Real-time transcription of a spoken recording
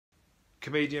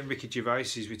comedian Ricky Gervais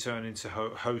is returning to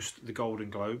host the Golden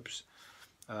Globes.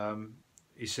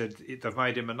 He said they've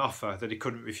made him an offer that he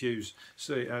couldn't refuse.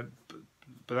 So,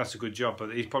 but that's a good job.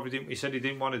 But he probably didn't. He said he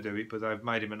didn't want to do it, but they've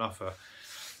made him an offer.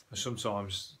 And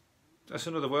sometimes that's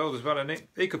another world as well, isn't it?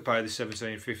 He could pay the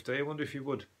 $17.50. I wonder if he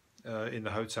would in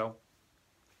the hotel.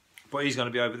 But he's going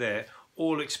to be over there,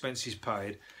 all expenses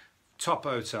paid, top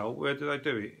hotel. Where do they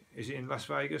do it? Is it in Las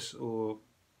Vegas or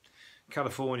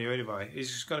California? Anyway,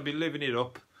 he's just going to be living it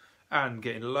up and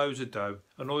getting loads of dough.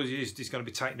 And all he's going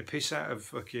to be taking the piss out of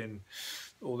fucking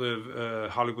all the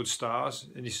Hollywood stars.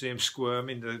 And you see them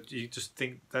squirming. You just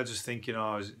think they're just thinking,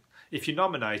 oh, if you're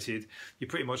nominated, you're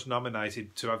pretty much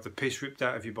nominated to have the piss ripped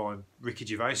out of you by Ricky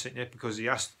Gervais, isn't you? Because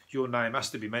your name has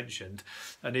to be mentioned,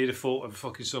 and he'd have thought of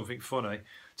fucking something funny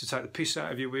to take the piss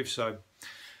out of you with. So,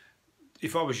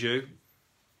 if I was you,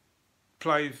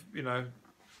 play, you know,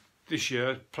 this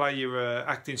year, play your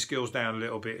acting skills down a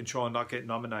little bit and try and not get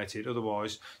nominated.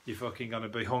 Otherwise, you're fucking going to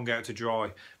be hung out to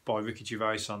dry by Ricky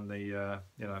Gervais on the,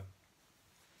 you know.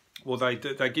 Well, they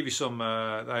give you some,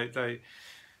 like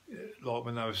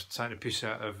when they was taking a piss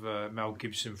out of Mel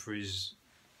Gibson for his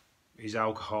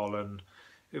alcohol, and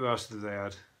who else did they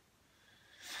had?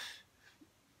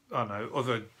 I don't know,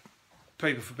 other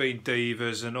people for being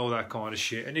divas and all that kind of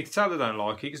shit. And you can tell they don't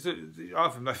like it because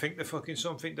half of them, they think they're fucking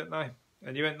something, don't they?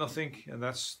 And you ain't nothing. And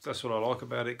that's what I like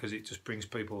about it, because it just brings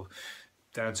people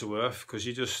down to earth. Because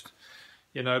you just,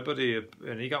 you know, buddy,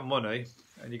 and you got money,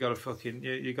 and you got to fucking,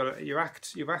 you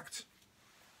act.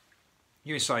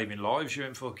 You ain't saving lives. You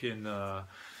ain't fucking,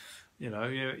 you know,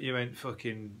 you ain't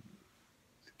fucking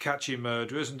catching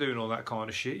murderers and doing all that kind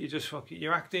of shit. You just fucking,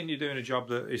 you're acting. You're doing a job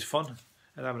that is fun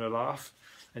and having a laugh,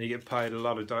 and you get paid a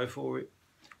lot of dough for it.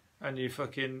 And you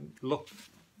fucking look,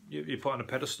 you're put on a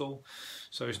pedestal.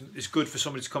 So it's good for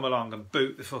somebody to come along and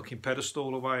boot the fucking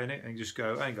pedestal away in it and just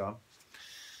go, hang on,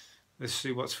 let's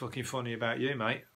see what's fucking funny about you, mate.